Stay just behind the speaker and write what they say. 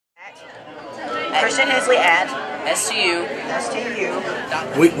Christian Hensley at STU.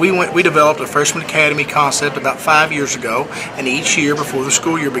 We developed a freshman academy concept about 5 years ago, and each year before the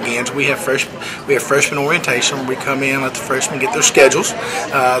school year begins, we have freshman orientation where we come in, let the freshmen get their schedules.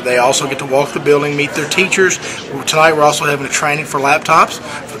 They also get to walk the building, meet their teachers. Tonight we're also having a training for laptops.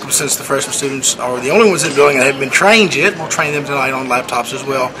 Since the freshman students are the only ones in the building that haven't been trained yet, we'll train them tonight on laptops as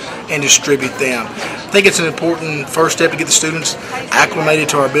well and distribute them. I think it's an important first step to get the students acclimated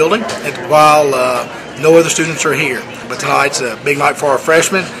to our building while no other students are here. But tonight's a big night for our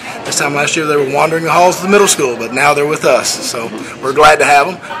freshmen. This time last year they were wandering the halls of the middle school, but now they're with us. So we're glad to have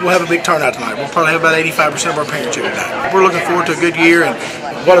them. We'll have a big turnout tonight. We'll probably have about 85% of our parents here tonight. We're looking forward to a good year, and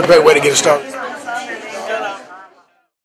what a great way to get it started.